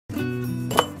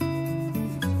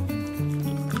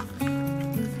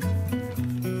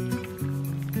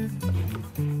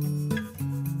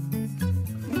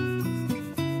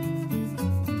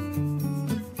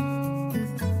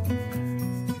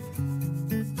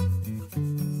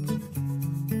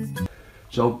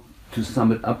So to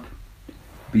sum it up,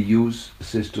 we use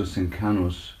Cistus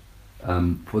Incanus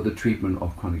for the treatment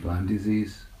of chronic Lyme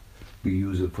disease. We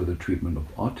use it for the treatment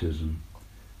of autism.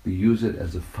 We use it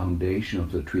as a foundation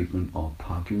of the treatment of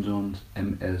Parkinson's,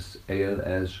 MS,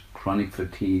 ALS, chronic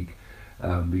fatigue.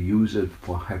 We use it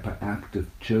for hyperactive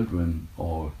children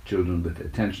or children with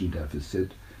attention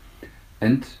deficit.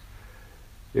 And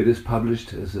it is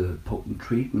published as a potent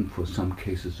treatment for some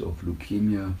cases of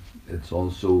leukemia. It's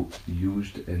also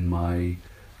used in my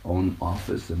own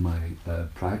office, in my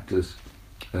practice,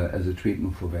 as a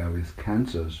treatment for various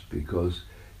cancers, because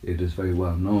it is very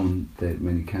well known that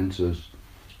many cancers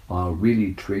are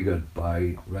really triggered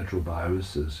by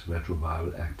retroviruses,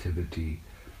 retroviral activity.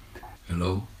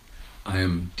 Hello, I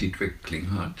am Dietrich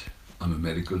Klinghardt. I'm a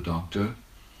medical doctor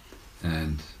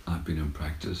and I've been in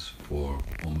practice for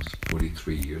almost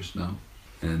 43 years now.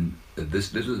 And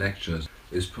this little lecture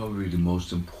is probably the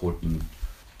most important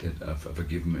that I've ever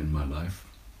given in my life.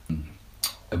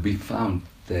 We found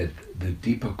that the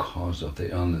deeper cause of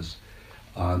the illness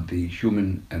are the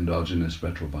human endogenous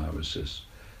retroviruses.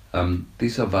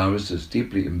 These are viruses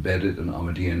deeply embedded in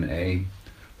our DNA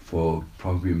for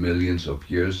probably millions of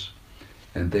years,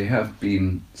 and they have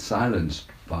been silenced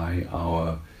by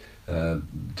our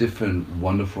different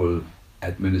wonderful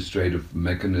administrative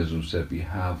mechanisms that we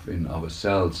have in our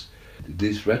cells.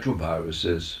 These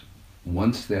retroviruses,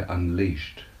 once they're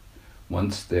unleashed,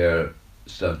 once they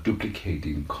start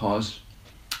duplicating, cause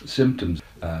symptoms.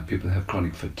 People have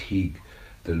chronic fatigue,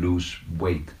 they lose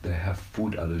weight, they have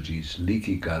food allergies,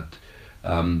 leaky gut,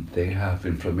 they have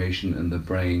inflammation in the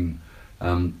brain.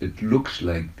 It looks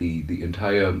like the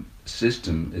entire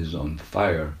system is on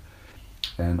fire,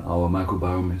 and our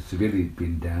microbiome has severely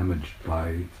been damaged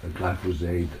by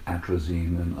glyphosate,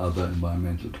 atrazine and other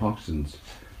environmental toxins.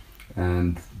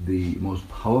 And the most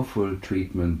powerful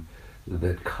treatment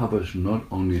that covers not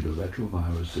only the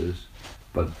retroviruses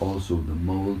but also the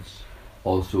molds,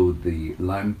 also the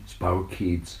Lyme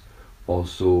spirochetes,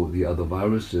 also the other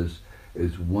viruses,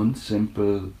 is one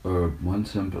simple herb, one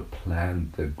simple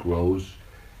plant that grows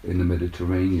in the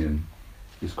Mediterranean.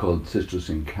 It's called Cistus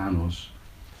Incanus,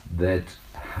 that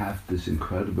have this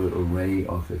incredible array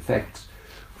of effects,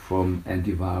 from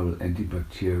antiviral,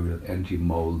 antibacterial,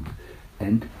 anti-mold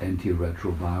and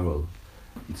antiretroviral.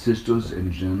 Cistus in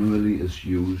generally is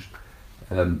used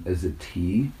as a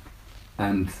tea,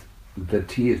 and the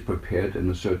tea is prepared in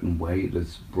a certain way. It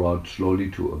is brought slowly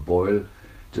to a boil,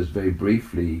 just very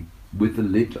briefly, with the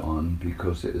lid on,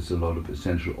 because there is a lot of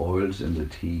essential oils in the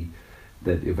tea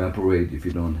that evaporate if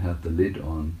you don't have the lid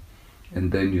on. And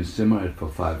then you simmer it for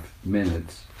 5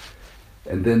 minutes.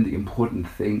 And then the important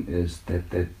thing is that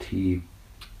that tea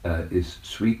is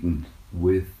sweetened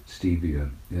with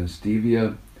stevia.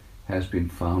 Stevia has been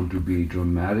found to be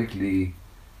dramatically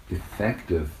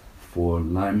effective for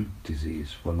Lyme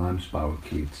disease, for Lyme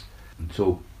spirochetes. And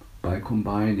so by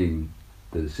combining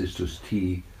the Cistus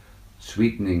tea,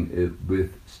 sweetening it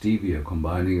with stevia,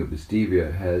 combining it with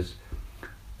stevia, has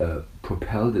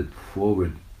propelled it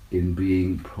forward in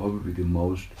being probably the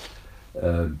most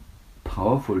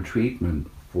powerful treatment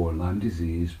for Lyme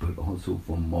disease, but also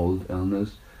for mold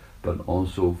illness, but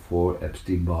also for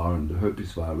Epstein-Barr and the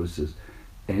herpes viruses,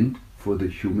 and for the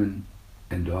human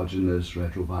endogenous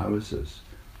retroviruses.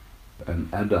 An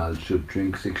adult should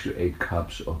drink 6 to 8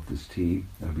 cups of this tea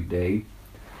every day.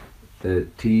 The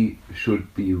tea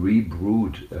should be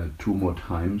rebrewed 2 more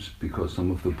times, because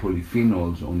some of the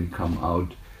polyphenols only come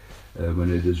out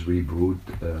when it is rebrewed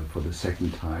for the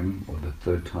 2nd time or the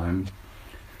 3rd time.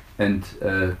 And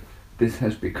this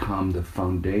has become the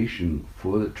foundation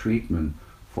for the treatment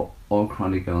for all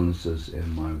chronic illnesses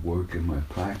in my work, in my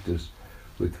practice,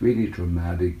 with really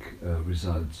dramatic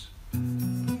results.